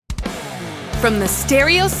From the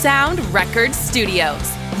Stereo Sound Records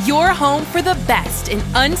Studios, your home for the best in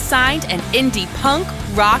unsigned and indie punk,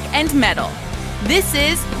 rock, and metal. This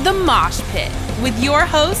is The Mosh Pit with your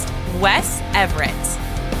host, Wes Everett.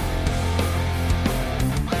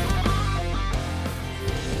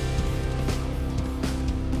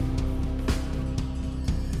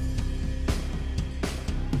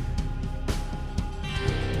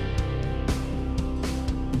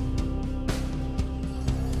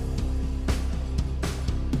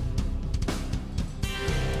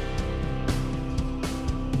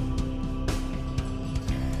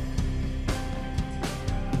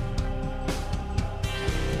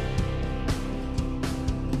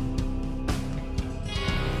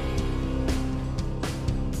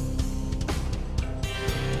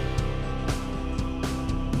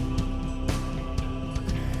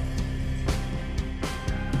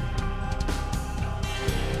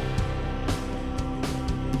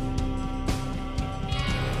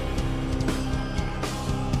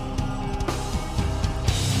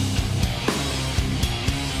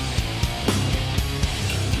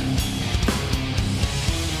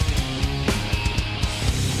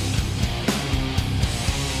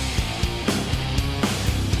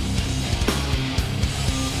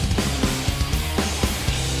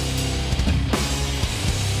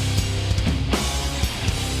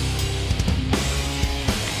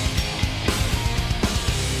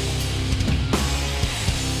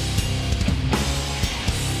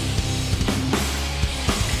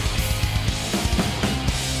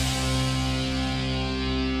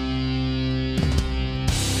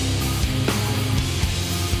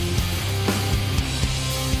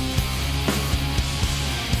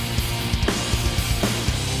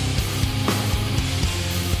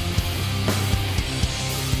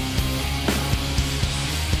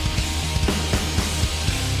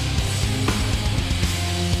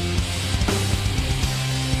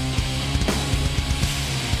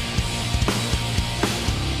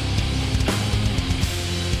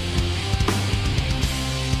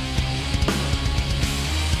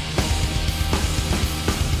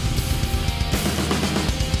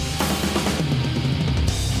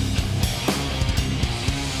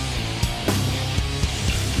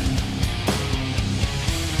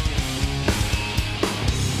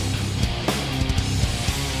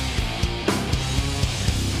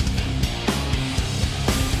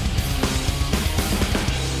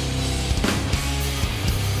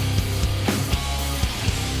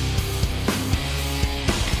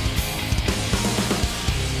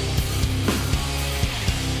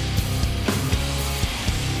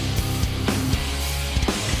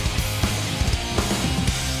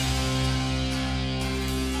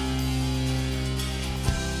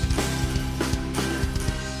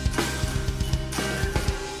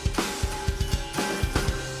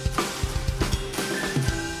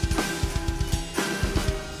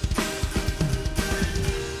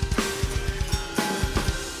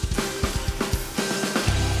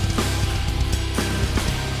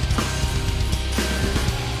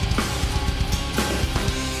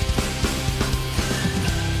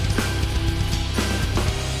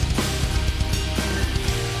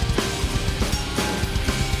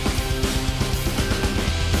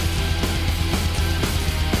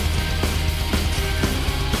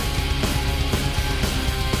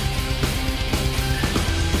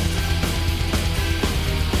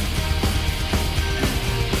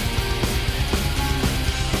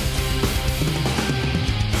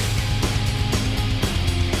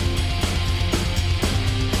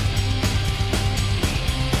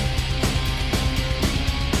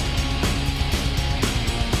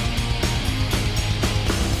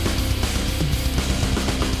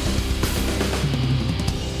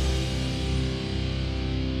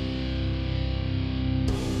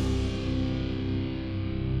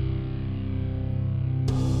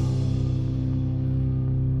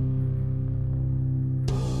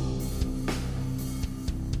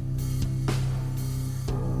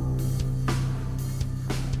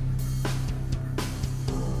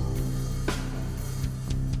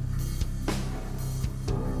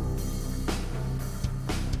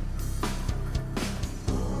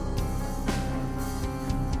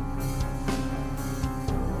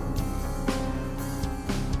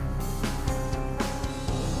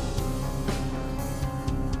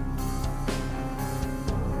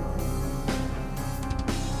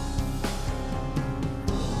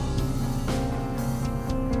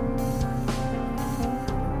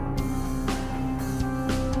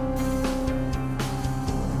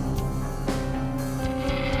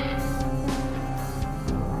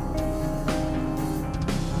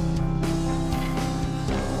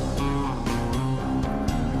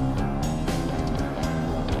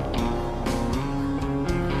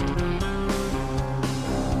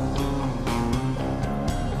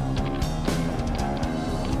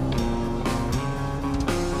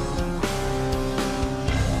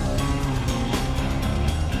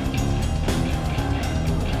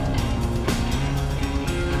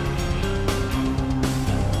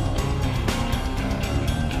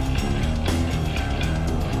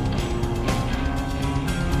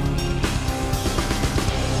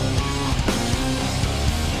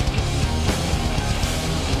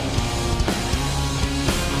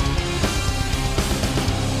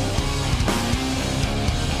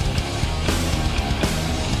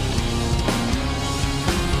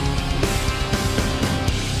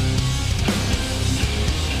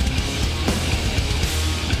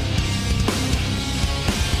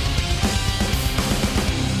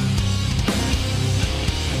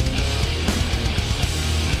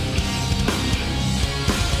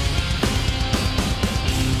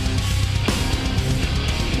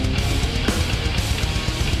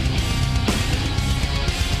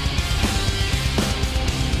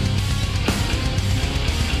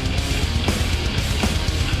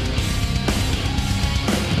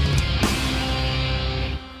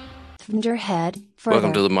 passenger head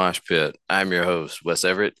Welcome to further. the Mosh Pit. I'm your host, Wes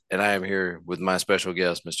Everett, and I am here with my special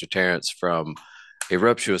guest, Mr. Terrence from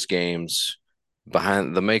Eruptious Games,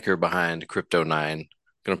 behind the maker behind Crypto 9.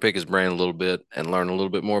 Gonna pick his brain a little bit and learn a little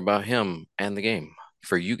bit more about him and the game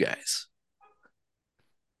for you guys.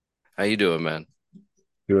 How you doing, man?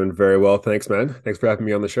 Doing very well, thanks, man. Thanks for having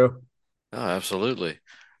me on the show. Oh, absolutely.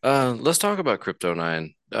 Let's talk about Crypto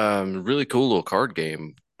 9. Really cool little card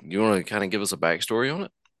game. You want to kind of give us a backstory on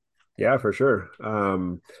it? Yeah, for sure.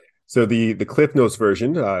 So the Cliff Notes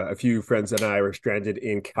version, a few friends and I were stranded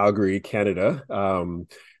in Calgary, Canada.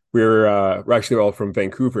 We're actually all from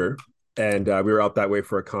Vancouver, and we were out that way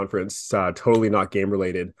for a conference, totally not game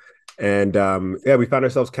related. And yeah, we found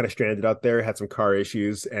ourselves kind of stranded out there, had some car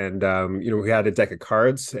issues, and we had a deck of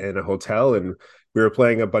cards and a hotel, and we were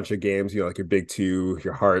playing a bunch of games, like your Big Two,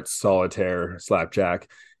 your Hearts, Solitaire, Slapjack,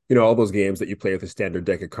 all those games that you play with a standard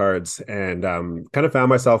deck of cards, and kind of found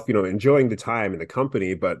myself, enjoying the time and the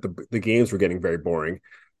company, but the games were getting very boring.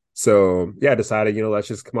 So yeah, I decided, let's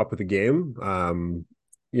just come up with a game, and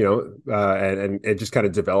it just kind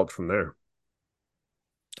of developed from there.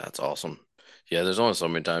 That's awesome. Yeah, there's only so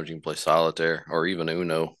many times you can play solitaire or even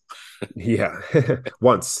Uno. Yeah,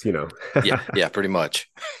 once. Yeah, pretty much.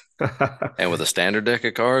 And with a standard deck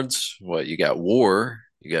of cards, what you got war,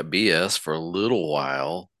 you got BS for a little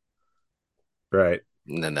while, Right.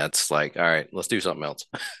 and then that's like, all right, let's do something else.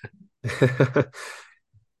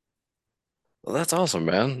 Well, that's awesome,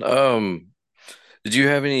 man. Do you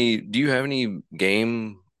have any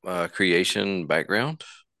game creation background?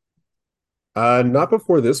 Not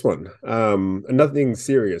before this one. Nothing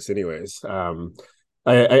serious, anyways.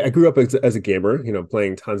 I grew up as a gamer,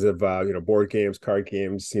 playing tons of board games, card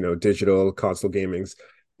games, digital console gamings,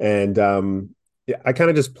 and yeah, I kind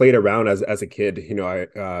of just played around as a kid.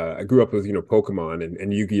 I grew up with Pokemon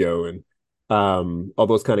and Yu-Gi-Oh and all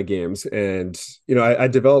those kind of games, and I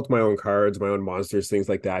developed my own cards, my own monsters, things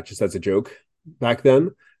like that, just as a joke back then.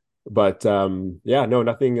 But yeah, no,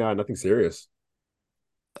 nothing serious.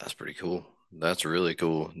 That's pretty cool. That's really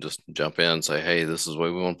cool. Just jump in and say, hey, this is the way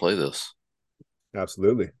we want to play this.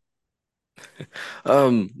 Absolutely.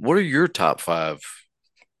 What are your top five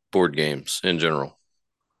board games in general?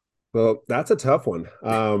 Well, that's a tough one.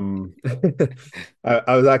 I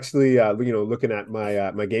was actually, looking at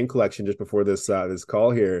my game collection just before this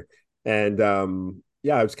call here, and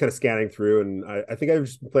yeah, I was kind of scanning through, and I think I've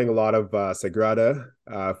just been playing a lot of Sagrada,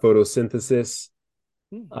 Photosynthesis,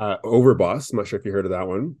 Overboss. I'm not sure if you heard of that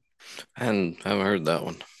one. And haven't heard that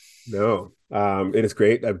one. No, it is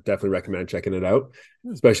great. I definitely recommend checking it out,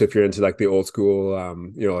 especially if you're into like the old school,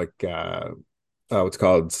 like what's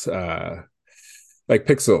called like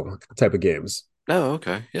pixel type of games. Oh,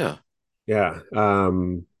 okay. Yeah. Yeah.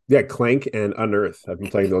 Yeah, Clank and Unearth. I've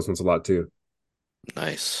been playing those ones a lot too.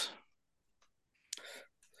 Nice.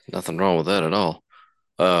 Nothing wrong with that at all.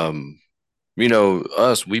 Um, we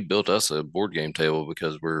built us a board game table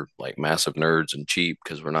because we're like massive nerds and cheap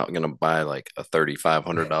because we're not gonna buy like a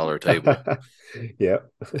 $3,500 table. Yeah.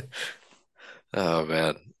 Oh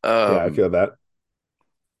man. Yeah, I feel that.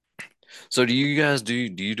 So do you guys do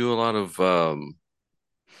you do a lot of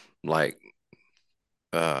like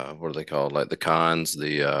what are they called? Like the cons,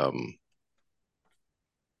 the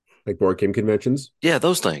Like board game conventions. yeah,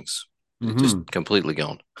 those things. It just Hmm. completely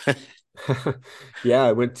gone. Yeah,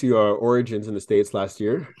 I went to Origins in the States last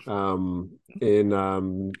year. In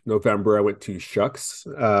November, I went to Shucks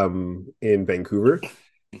in Vancouver.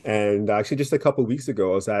 And actually, just a couple of weeks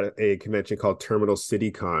ago, I was at a convention called Terminal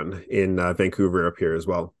City Con in Vancouver up here as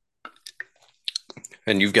well.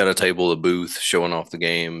 And you've got a table, a booth showing off the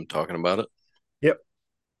game, talking about it. Yep.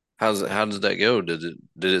 How does that go? Did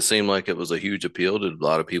it seem like it was a huge appeal? Did a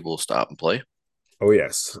lot of people stop and play? Oh,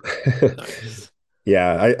 yes. Nice.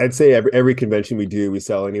 Yeah, I'd say every convention we do, we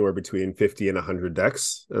sell anywhere between 50 and 100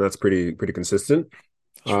 decks, and that's pretty consistent.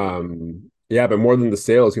 That's really good. Yeah, but more than the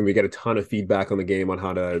sales, we get a ton of feedback on the game on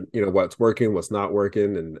how to, what's working, what's not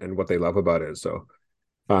working, and what they love about it. So,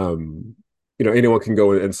 um, anyone can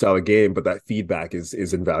go and sell a game, but that feedback is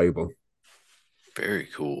invaluable. Very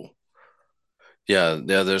cool. Yeah,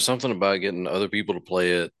 yeah, there's something about getting other people to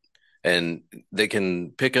play it and they can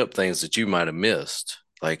pick up things that you might have missed.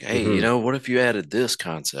 Like, hey, Hmm. what if you added this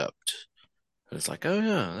concept? And it's like, oh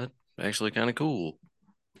yeah, that's actually kind of cool.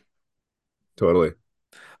 Totally.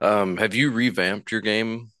 Have you revamped your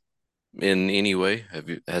game in any way?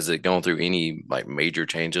 Has it gone through any like major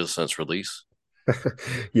changes since release?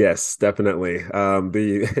 Yes, definitely.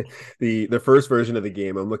 The first version of the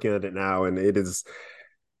game, I'm looking at it now, and it is,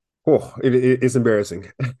 oh, it is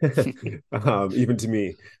embarrassing, even to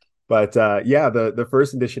me. But yeah, the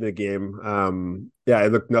first edition of the game, yeah,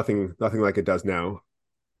 it looked nothing like it does now.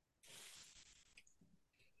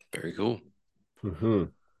 Very cool. Hmm.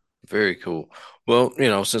 Very cool. Well,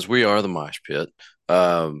 since we are the Mosh Pit,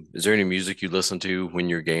 is there any music you listen to when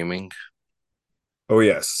you're gaming? Oh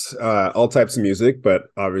yes, all types of music, but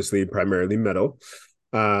obviously primarily metal.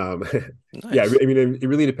 Um, yeah, Nice. I mean, it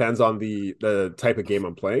really depends on the type of game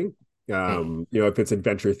I'm playing. Mm, If it's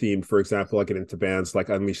adventure themed, for example, I get into bands like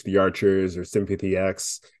Unleash the Archers or Sympathy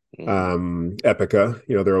X, mhm. Epica.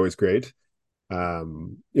 They're always great.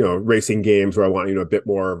 Racing games where I want, a bit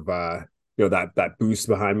more of that boost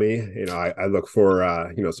behind me. I look for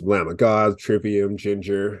some Lamb of God, Trivium,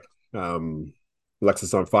 Ginger, um,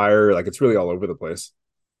 Lexus on Fire. Like it's really all over the place.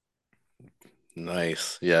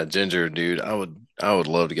 Nice. Yeah, Ginger, dude. I would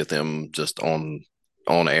love to get them just on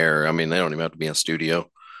air. I mean, they don't even have to be in studio.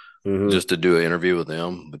 Hmm. Just to do an interview with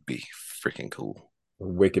them would be freaking cool.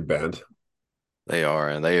 Wicked band. They are,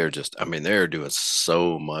 and they are just, I mean, they're doing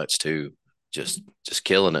so much too. Just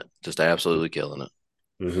killing it. Just absolutely killing it.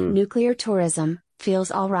 Hmm. Nuclear tourism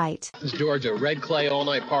feels all right. This is Georgia. Red clay all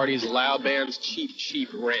night parties, loud bands, cheap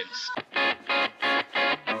rents.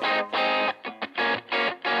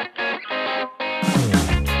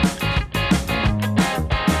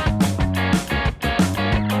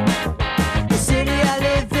 The city I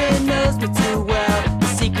live in knows me too well. The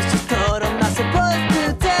secret's just code I'm not supposed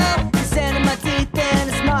to tell. The sand in my teeth and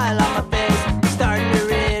a smile on my face. I'm starting to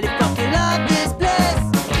really fucking love this place.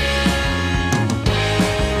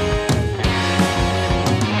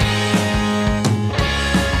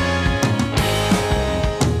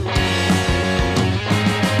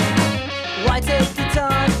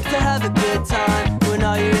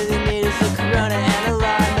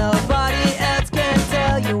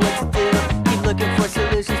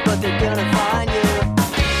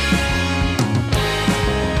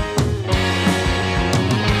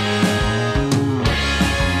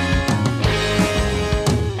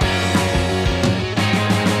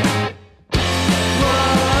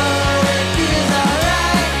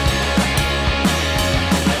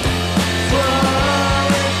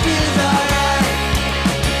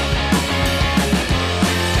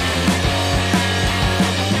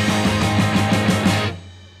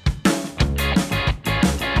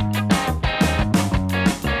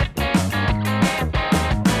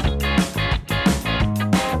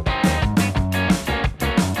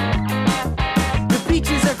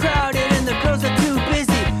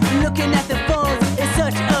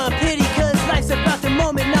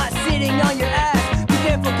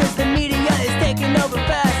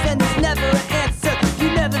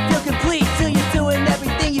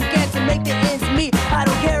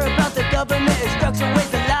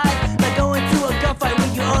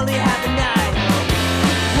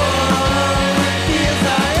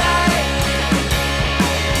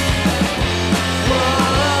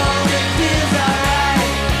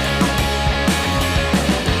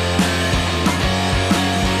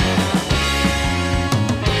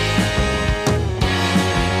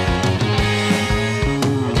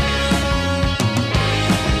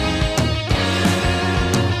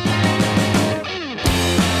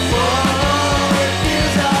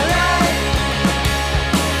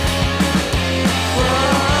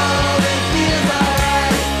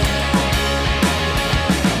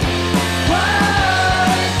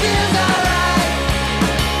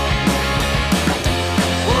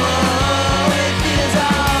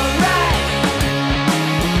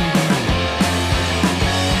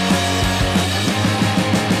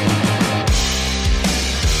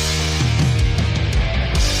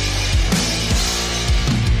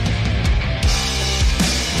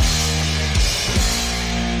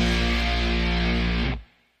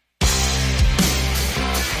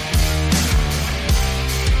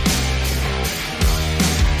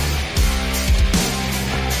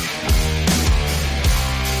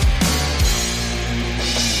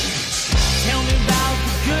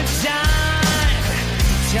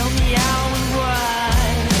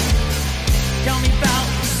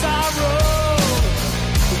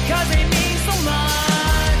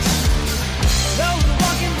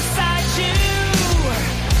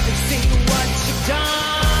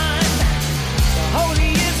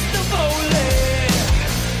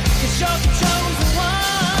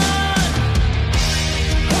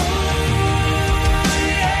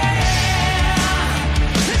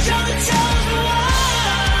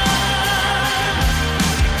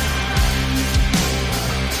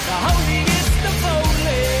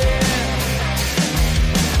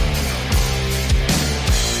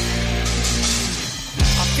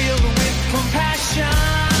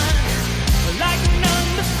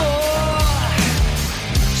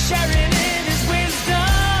 sharing in his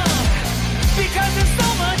wisdom, because there's so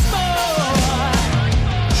much more.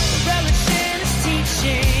 Relish in his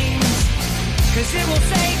teachings, cause it will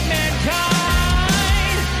save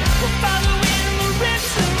mankind. We're following the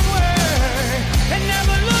written word and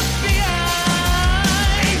never look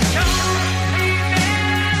behind. Don't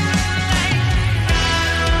remember like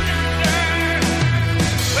found and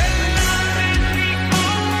where love is the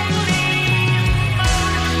only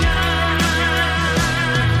emotion.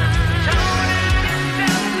 Don't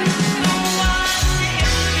yourself go on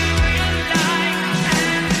into your life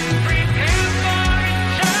and prepare for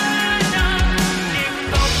eternal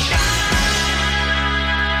devotion.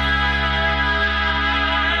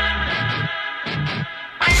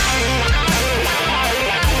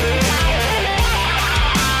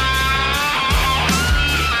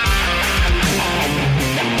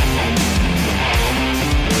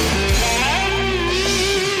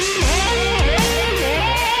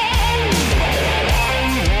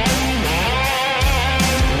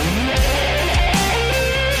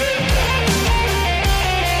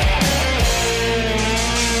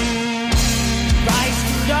 Rise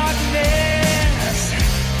from darkness,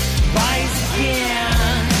 rise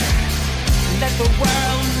again. Let the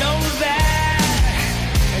world know that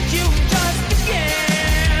you just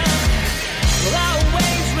began. Will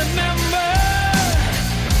always remember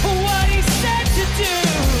what he said to do.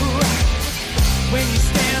 When you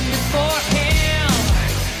stand before him,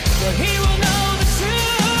 well, he will know the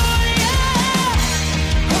truth.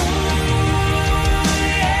 Yeah. Ooh,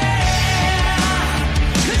 yeah.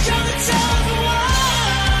 'Cause you're the chosen one.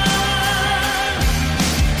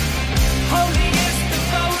 Holy is the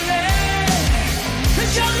holy.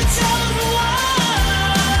 'Cause you're the chosen one.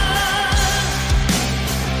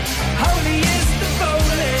 Holy is the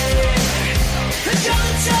holy. 'Cause you're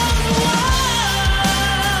the chosen one.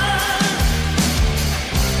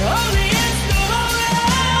 Holy is the holy.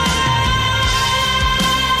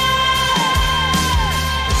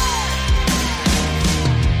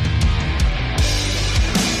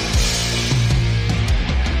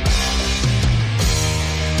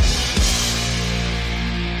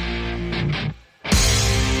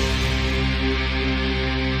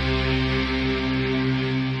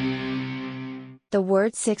 The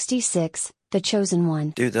word 66, the chosen one.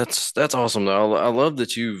 Dude, that's awesome though. I love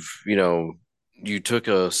that you took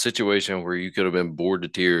a situation where you could have been bored to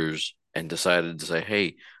tears and decided to say,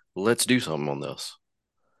 "Hey, let's do something on this."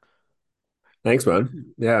 Thanks,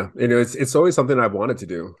 man. Yeah, it's always something I've wanted to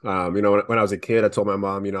do. When I was a kid, I told my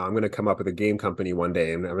mom, I'm going to come up with a game company one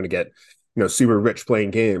day, and I'm going to get, super rich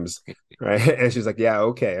playing games, right? And she's like, "Yeah,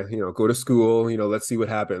 okay. Go to school. Let's see what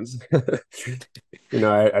happens."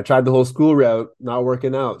 I tried the whole school route, not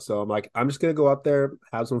working out. So I'm like, I'm just going to go up there,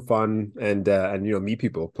 have some fun, and meet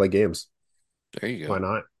people, play games. There you Why go.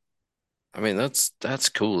 not? I mean, that's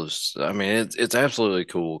cool. I mean, it's absolutely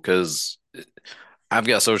cool because I've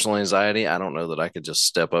got social anxiety. I don't know that I could just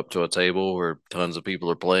step up to a table where tons of people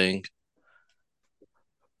are playing,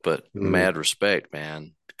 but Mm, mad respect,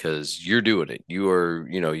 man, because you're doing it.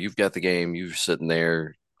 You've got the game, you're sitting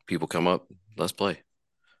there, people come up, let's play.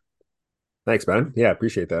 thanks, man. Yeah,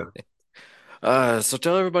 appreciate that. So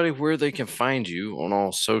tell everybody where they can find you on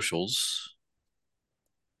all socials.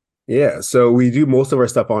 Yeah, so we do most of our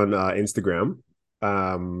stuff on Instagram.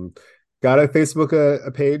 Um, got a Facebook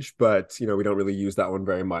a page, but we don't really use that one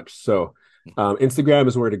very much. So Instagram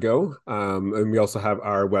is where to go. And we also have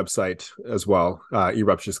our website as well,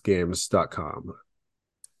 eruptiousgames.com.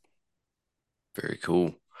 Very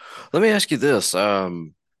cool. Let me ask you this.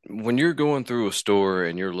 When you're going through a store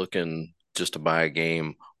and you're looking just to buy a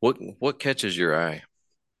game, what catches your eye?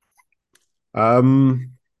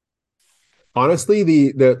 Um, Honestly,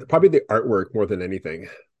 the probably the artwork more than anything.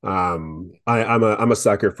 I'm a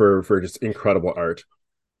sucker for just incredible art.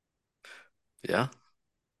 Yeah.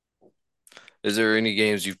 Is there any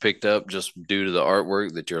games you've picked up just due to the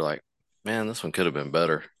artwork that you're like, man, this one could have been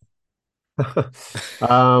better?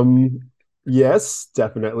 Um, yes,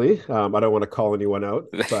 definitely. I don't want to call anyone out,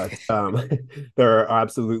 but there are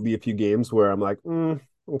absolutely a few games where I'm like,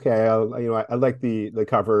 okay, I like the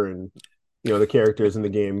cover and the characters in the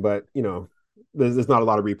game, but there's not a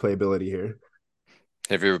lot of replayability here.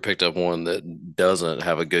 Have you ever picked up one that doesn't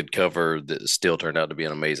have a good cover that still turned out to be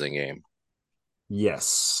an amazing game?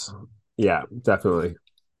 Yes, yeah, definitely.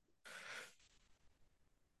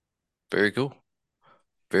 Very cool.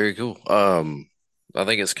 Very cool. I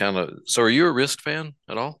think it's kind of, so are you a Risk fan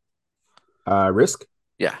at all? Risk,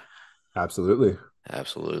 Yeah, absolutely,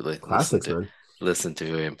 absolutely. classics, man. Listen to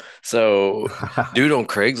him. So, dude on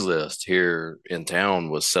Craigslist here in town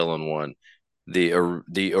was selling one, the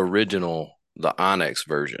original the Onyx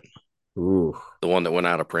version, Ooh. the one that went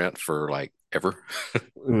out of print for like ever.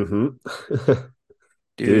 Mm-hmm.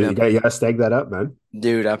 Dude, Dude, you gotta stag that up, man.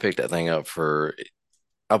 I picked that thing up for,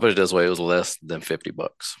 I'll put it this way, it was less than $50.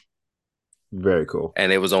 Very cool.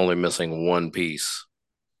 And it was only missing one piece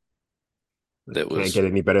that Can't was, get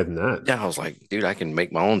any better than that. yeah, I was like, dude, I can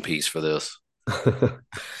make my own piece for this.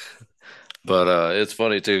 But it's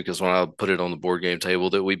funny too, because when I put it on the board game table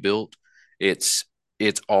that we built, it's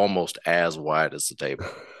it's almost as wide as the table.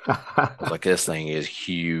 I was like, this thing is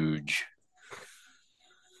huge.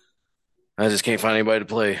 I just can't find anybody to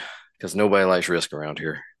play because nobody likes Risk around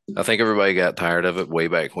here. I think everybody got tired of it way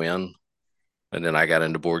back when, and then I got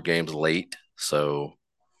into board games late, so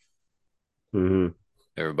Hmm.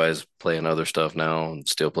 everybody's playing other stuff now and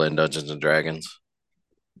still playing Dungeons and Dragons.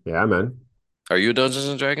 Yeah, man. Are you a Dungeons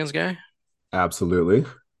and Dragons guy? Absolutely.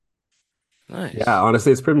 Yeah, Nice.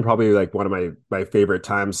 honestly, it's been probably like one of my favorite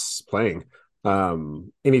times playing.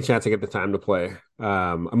 Any chance I get the time to play.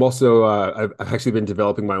 I'm also I've actually been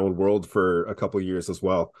developing my own world for a couple years as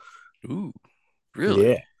well. Ooh, really?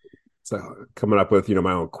 Yeah. So coming up with,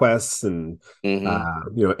 my own quests and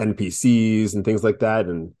Mm-hmm. NPCs and things like that.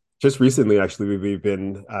 And just recently, actually, we've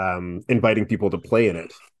been inviting people to play in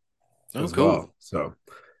it Oh, as cool. well. So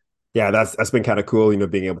yeah, that's been kind of cool,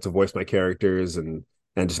 being able to voice my characters and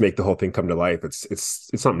just make the whole thing come to life. It's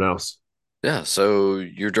something else. Yeah, so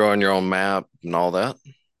you're drawing your own map and all that.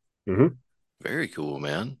 Hmm. Very cool,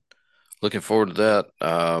 man. Looking forward to that.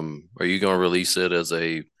 Are you going to release it as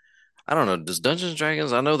a, I don't know, does Dungeons and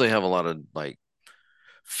Dragons, I know they have a lot of like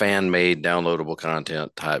fan-made downloadable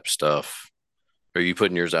content type stuff. Are you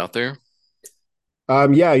putting yours out there? Yeah,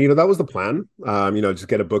 that was the plan. Just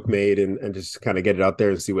get a book made and just kind of get it out there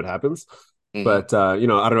and see what happens. Hmm. But I don't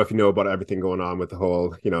know if you know about everything going on with the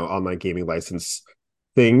whole, online gaming license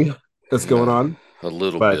thing that's going Yeah, on. a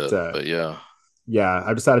little But bit, but yeah. yeah,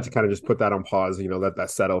 I decided to kind of just put that on pause, let that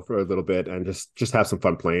settle for a little bit and just have some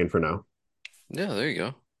fun playing for now. Yeah, there you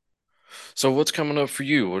go. So what's coming up for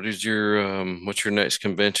you? What's your next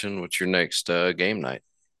convention? What's your next game night?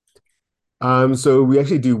 So we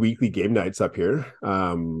actually do weekly game nights up here.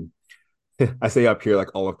 I say up here like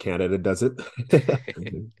all of Canada does it.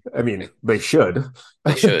 I mean, they should.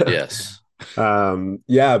 They should, yes.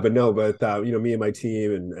 Yeah, but no, but me and my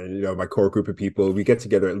team and my core group of people, we get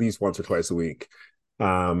together at least once or twice a week. We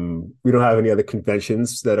don't have any other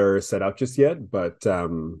conventions that are set up just yet, but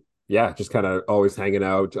yeah, just kind of always hanging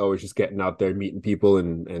out, always just getting out there, meeting people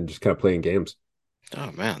and just kind of playing games.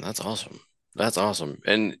 Oh man, that's awesome. That's awesome.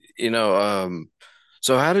 And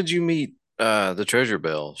so how did you meet the Treasure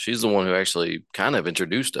Belle? She's the one who actually kind of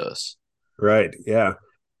introduced us. Right. Yeah.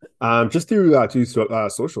 Just through socials.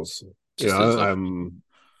 Just through social.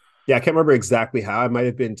 Yeah, I can't remember exactly how. I might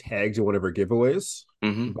have been tagged in one of her giveaways,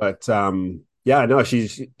 Hmm. but yeah, no,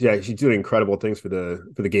 she's doing incredible things for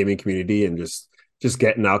the gaming community and just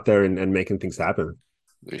getting out there and making things happen.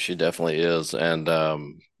 She definitely is. And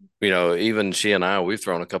even she and I, we've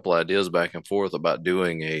thrown a couple ideas back and forth about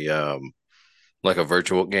doing a like a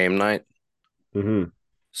virtual game night. Hmm.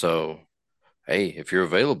 So hey, if you're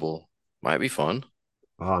available, might be fun.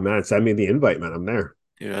 Oh man, send me the invite, man. I'm there.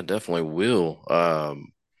 Dude, I definitely will.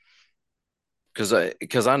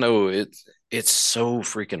 Because I know it's so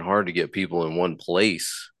freaking hard to get people in one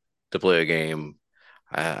place to play a game.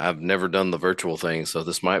 I've never done the virtual thing, so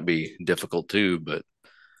this might be difficult too, but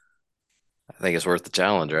I think it's worth the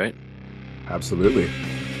challenge, right? Absolutely.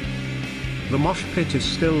 The Mosh Pit is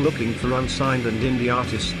still looking for unsigned and indie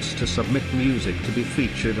artists to submit music to be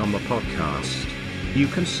featured on the podcast. You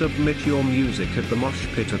can submit your music at the Mosh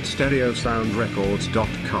Pit at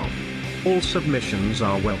stereosoundrecords.com. All submissions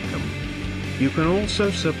are welcome. You can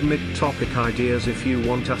also submit topic ideas if you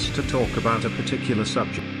want us to talk about a particular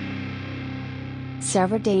subject.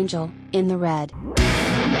 Severed Angel, in the red.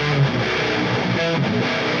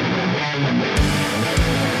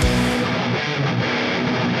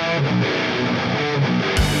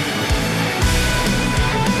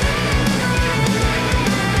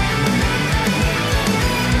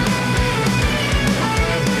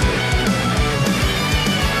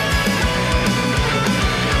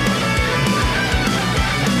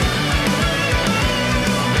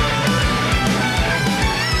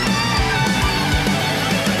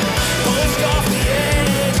 Pushed off the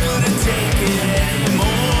edge, couldn't take it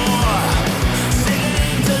anymore.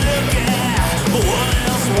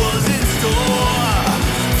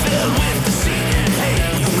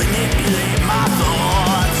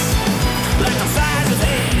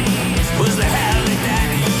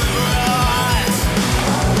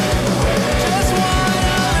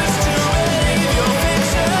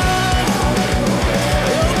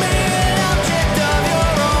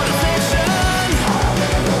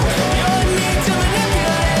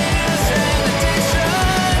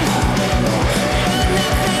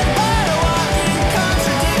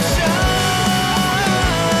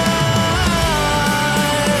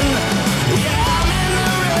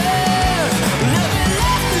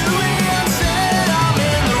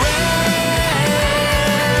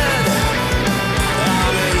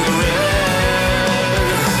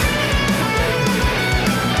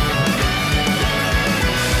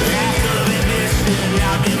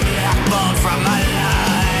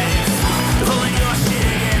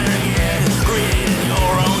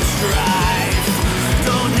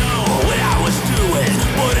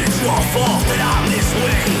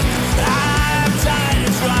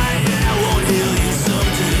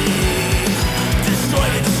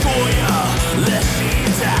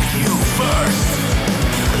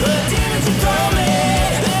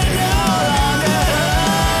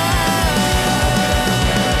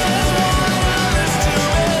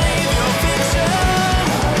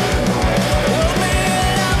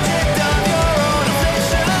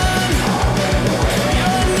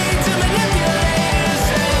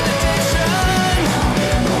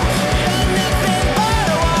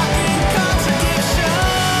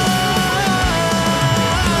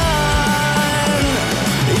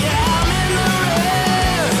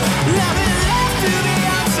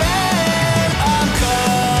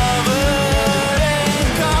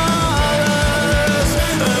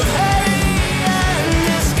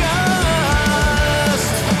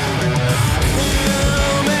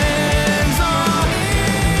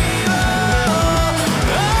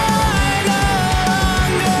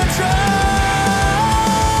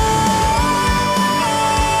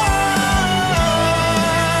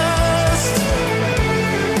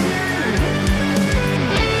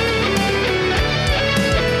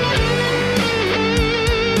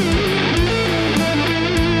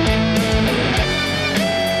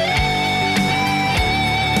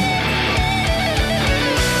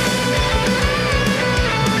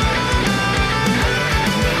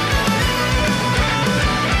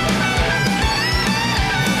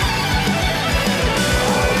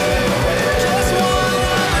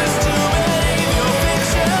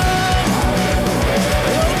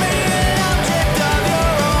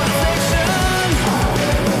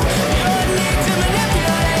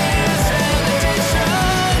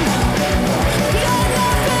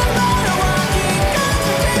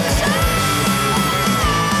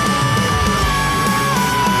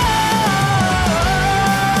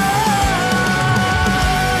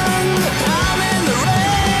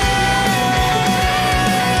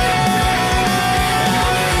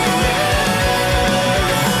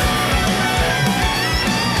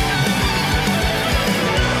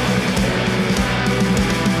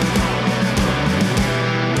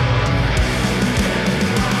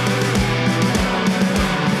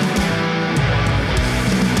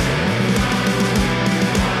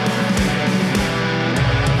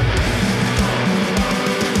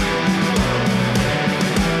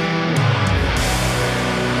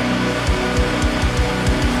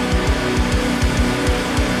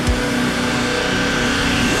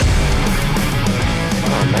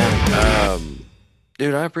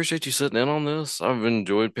 Dude, I appreciate you sitting in on this. I've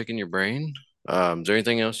enjoyed picking your brain. Is there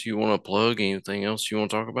anything else you want to plug? Anything else you want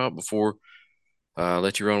to talk about before I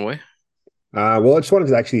let you run away? Well, I just wanted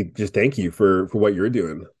to actually just thank you for what you're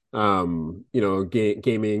doing.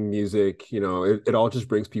 Gaming, music, it all just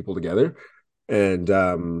brings people together. And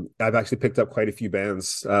I've actually picked up quite a few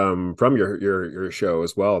bands from your show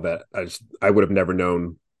as well that I would have never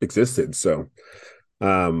known existed. So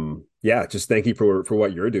yeah, just thank you for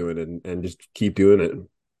what you're doing and just keep doing it.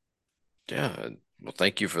 Yeah, well,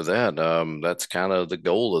 thank you for that. That's kind of the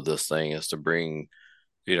goal of this thing is to bring,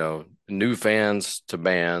 new fans to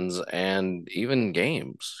bands and even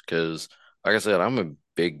games. Because, like I said, I'm a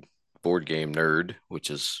big board game nerd, which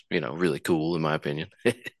is, really cool in my opinion.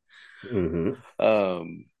 Hmm.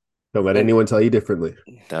 Um, Don't let and anyone tell you differently.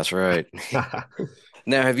 that's right.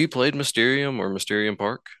 Now, have you played Mysterium or Mysterium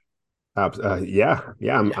Park? Yeah, I'm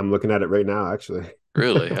Yeah. I'm looking at it right now, actually.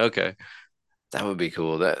 Really? Okay. That would be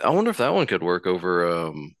cool. That I wonder if that one could work over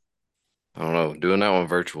I don't know, doing that one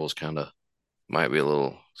virtual is kind of might be a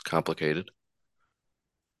little complicated.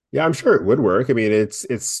 Yeah, I'm sure it would work. I mean,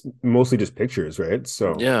 it's mostly just pictures, right?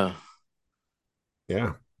 So Yeah,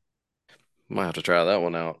 yeah. might have to try that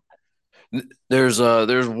one out. There's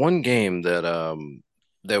one game that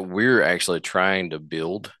we're actually trying to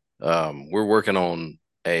build. We're working on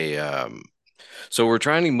a so we're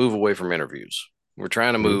trying to move away from interviews. We're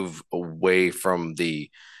trying to Mhm. move away from the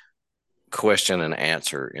question and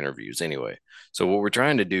answer interviews anyway. So what we're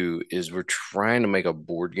trying to do is we're trying to make a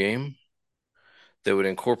board game that would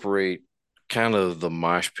incorporate kind of the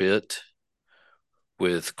mosh pit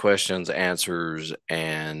with questions, answers,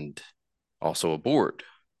 and also a board.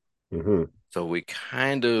 Mhm. So we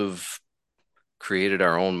kind of created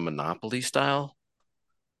our own Monopoly style,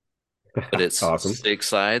 but it's Awesome. six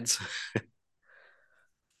sides,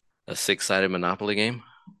 a six-sided Monopoly game.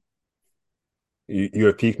 You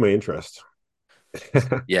have piqued my interest.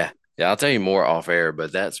 Yeah. Yeah, I'll tell you more off air,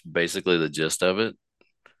 but that's basically the gist of it.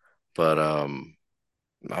 But I'm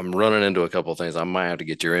running into a couple of things I might have to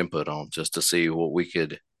get your input on just to see what we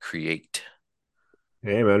could create.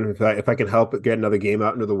 Hey man, if I can help get another game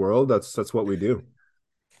out into the world, that's what we do.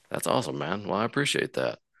 That's awesome, man. Well, I appreciate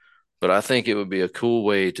that. But I think it would be a cool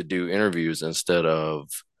way to do interviews instead of,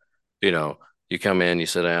 you know, you come in, you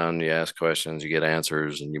sit down, you ask questions, you get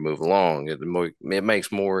answers, and you move along. It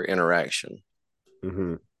makes more interaction,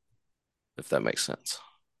 Hmm. if that makes sense.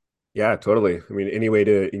 Yeah, totally. I mean, any way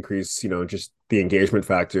to increase, just the engagement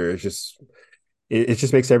factor is it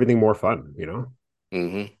just makes everything more fun.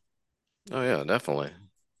 Hmm. Oh yeah, definitely,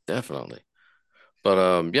 definitely.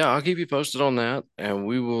 But yeah, I'll keep you posted on that, and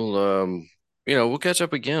we will we'll catch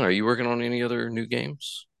up again. Are you working on any other new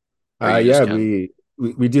games? Or are you just Yeah, kind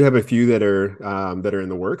we do have a few that are in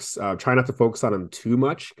the works. Try not to focus on them too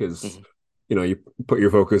much because of? you put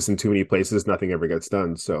your focus in too many places, nothing ever gets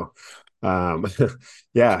done. So, um,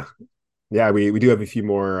 yeah, yeah, we do have a few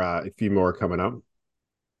more coming up.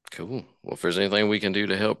 Cool. Well, if there's anything we can do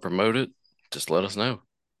to help promote it, just let us know.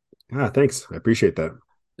 Thanks, I appreciate that.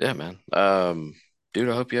 Yeah, man. Dude,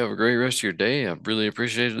 I hope you have a great rest of your day. I really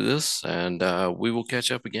appreciated this, and we will catch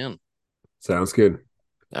up again. Sounds good.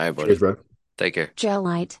 All right, Cheers, buddy. bro. Take care.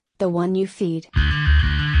 Gelite, the one you feed.